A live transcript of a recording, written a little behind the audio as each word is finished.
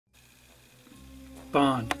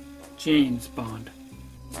Bond. James Bond.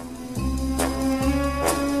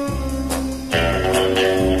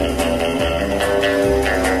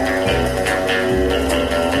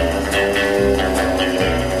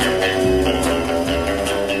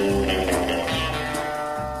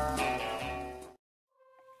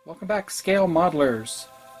 Welcome back, Scale Modelers.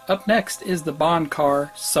 Up next is the Bond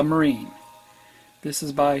car Submarine. This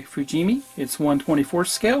is by Fujimi. It's 1/24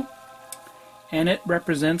 scale, and it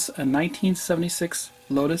represents a 1976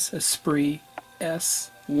 Lotus Esprit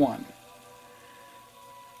S1.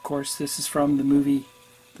 Of course, this is from the movie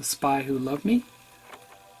The Spy Who Loved Me.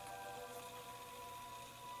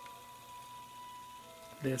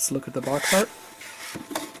 Let's look at the box art.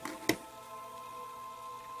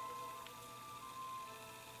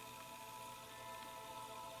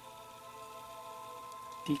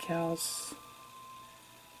 Decals,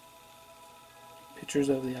 pictures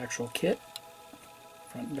of the actual kit,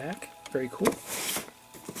 front and back, very cool.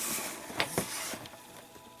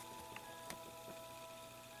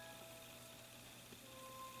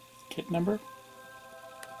 Kit number,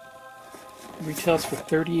 retails for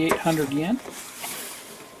 3,800 yen.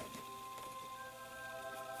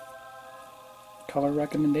 Color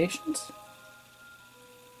recommendations.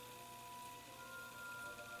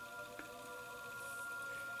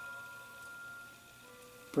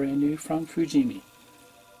 Brand new from Fujimi.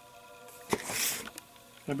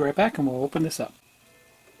 I'll be right back and we'll open this up.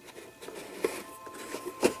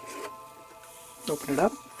 Open it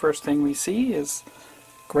up. First thing we see is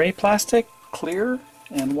gray plastic, clear,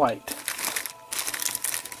 and white.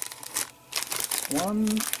 1,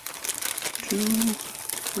 2,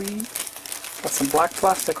 3. Got some black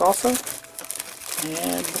plastic also.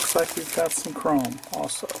 And looks like we've got some chrome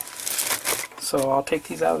also. So I'll take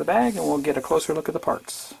these out of the bag and we'll get a closer look at the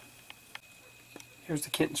parts. Here's the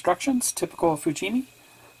kit instructions, typical of Fujimi,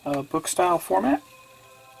 book style format.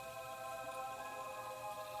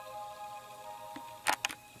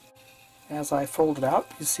 As I fold it out,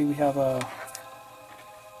 you see we have a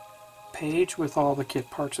page with all the kit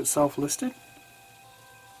parts itself listed.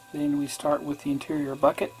 Then we start with the interior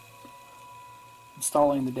bucket,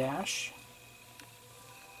 installing the dash.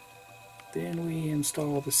 Then we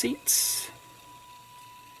install the seats,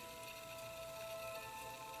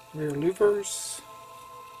 rear louvers.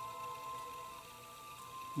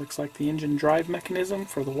 Looks like the engine drive mechanism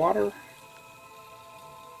for the water,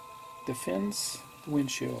 the fins, the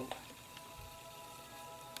windshield.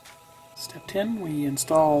 Step 10, we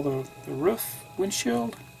install the roof,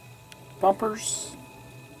 windshield, bumpers,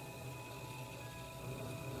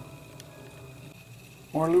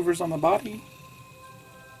 more louvers on the body,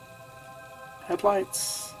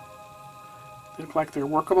 headlights. They look like they're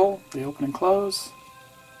workable, they open and close.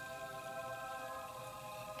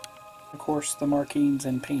 Of course, the markings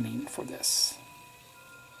and painting for this.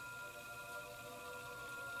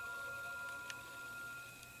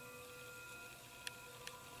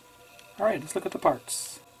 Alright, let's look at the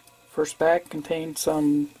parts. First bag contains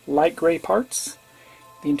some light gray parts,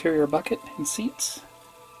 the interior bucket and seats.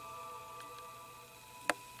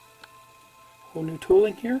 Whole new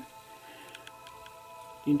tooling here.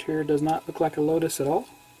 The interior does not look like a Lotus at all.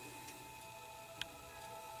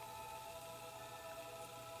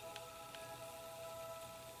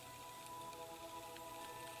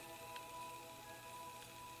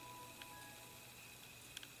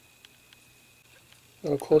 A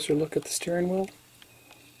little closer look at the steering wheel.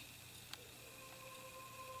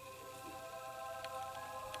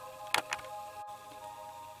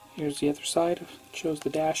 Here's the other side. It shows the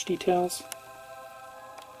dash details.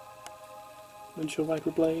 Windshield wiper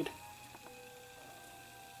blade.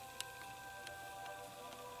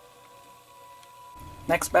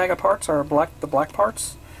 Next bag of parts are the black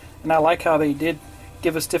parts. And I like how they did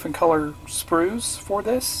give us different color sprues for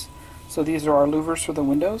this. So these are our louvers for the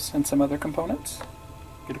windows and some other components.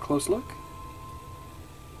 Get a close look.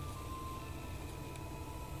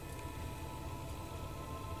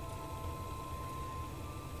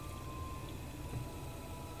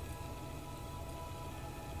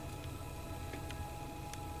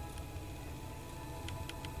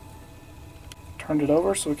 Turned it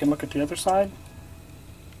over so we can look at the other side.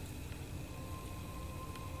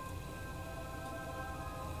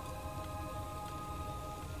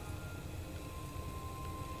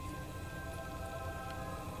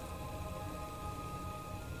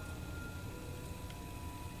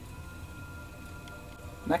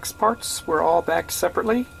 Next parts were all bagged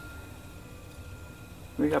separately.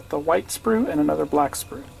 We got the white sprue and another black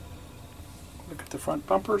sprue. Look at the front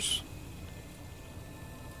bumpers.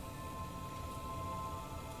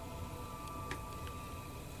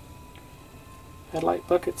 Headlight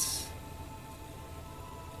buckets.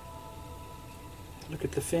 Look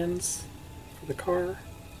at the fins for the car.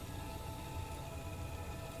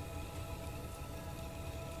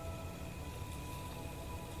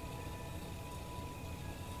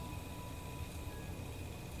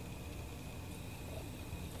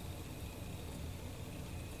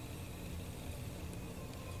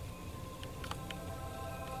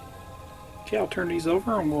 Okay, I'll turn these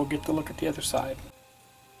over and we'll get to look at the other side.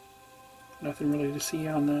 Nothing really to see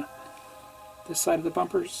on this side of the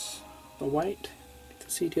bumpers, the white. Get to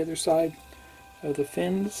see the other side of the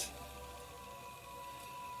fins,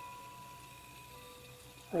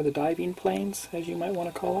 or the diving planes, as you might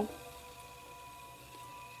want to call them.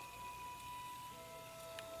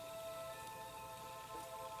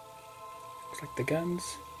 Looks like the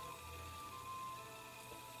guns.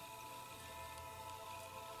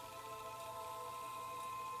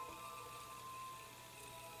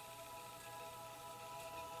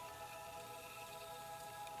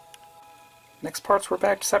 Next parts were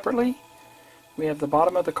bagged separately. We have the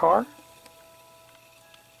bottom of the car.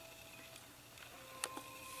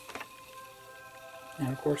 And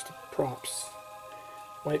of course the props.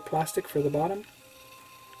 White plastic for the bottom.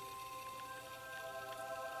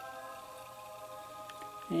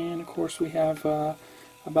 And of course we have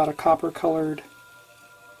about a copper colored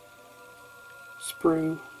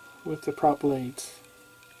sprue with the prop blades.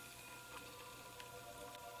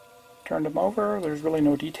 Turned them over. There's really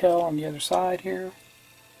no detail on the other side here.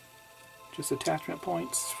 Just attachment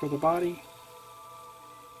points for the body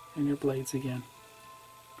and your blades again.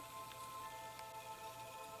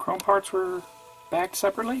 Chrome parts were bagged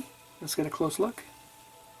separately. Let's get a close look.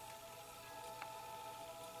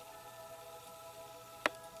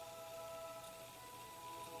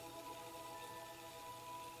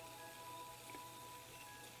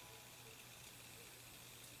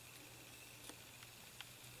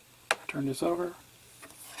 Turn this over.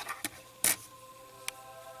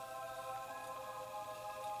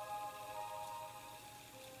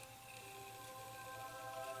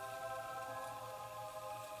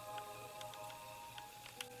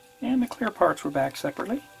 And the clear parts were bagged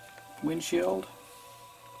separately. Windshield,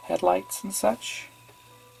 headlights and such.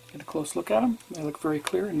 Get a close look at them. They look very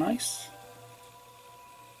clear and nice.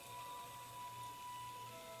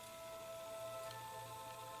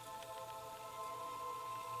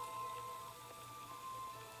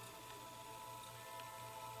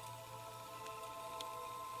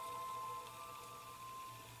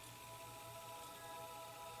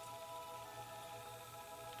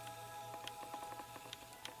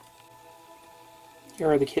 Here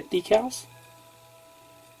are the kit decals.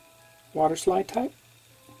 Water slide type.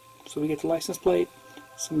 So we get the license plate,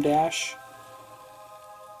 some dash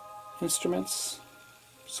instruments,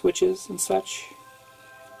 switches and such.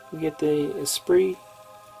 We get the Esprit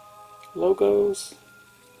logos,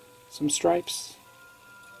 some stripes.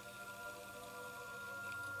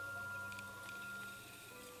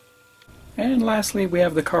 And lastly we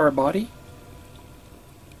have the car body,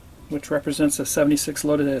 which represents a 76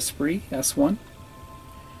 loaded Esprit S1.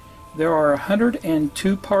 There are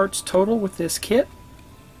 102 parts total with this kit.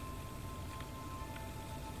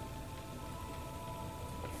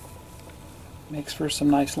 Makes for some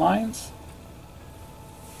nice lines.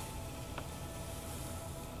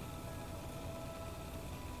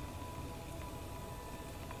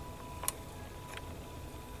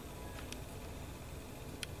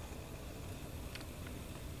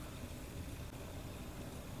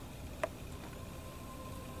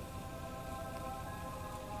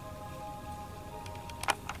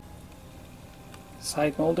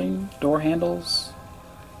 Side molding, door handles,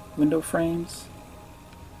 window frames,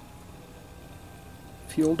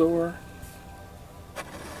 fuel door,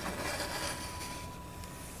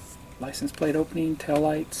 license plate opening, tail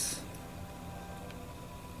lights.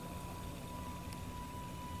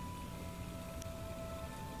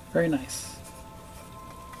 Very nice.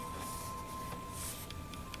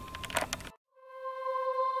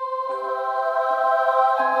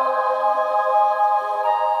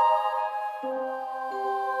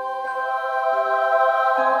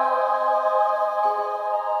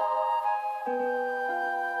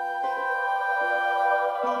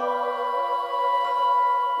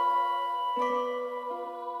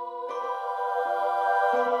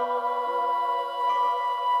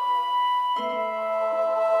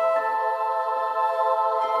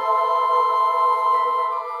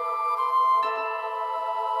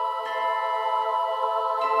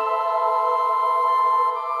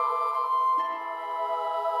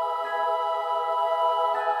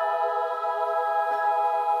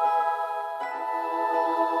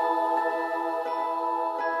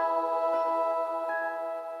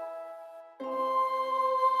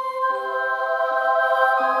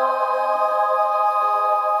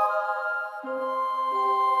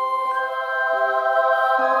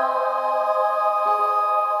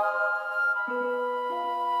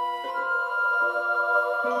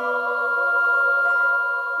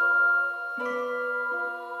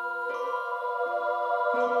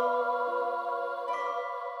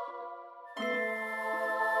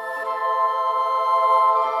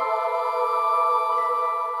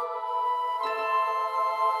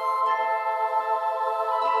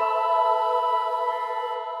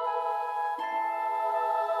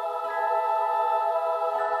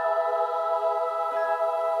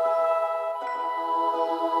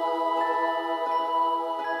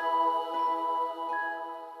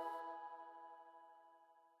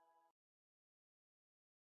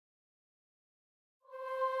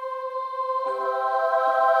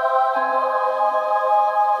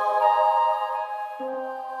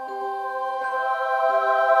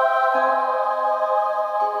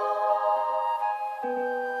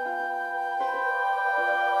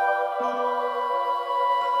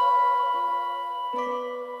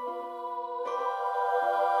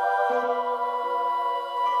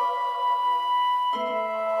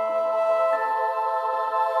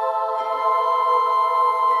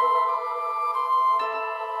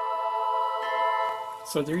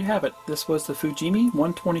 So there you have it. This was the Fujimi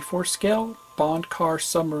 1/24 scale Bond car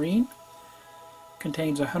submarine.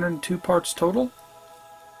 Contains 102 parts total.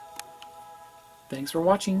 Thanks for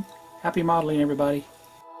watching. Happy modeling, everybody.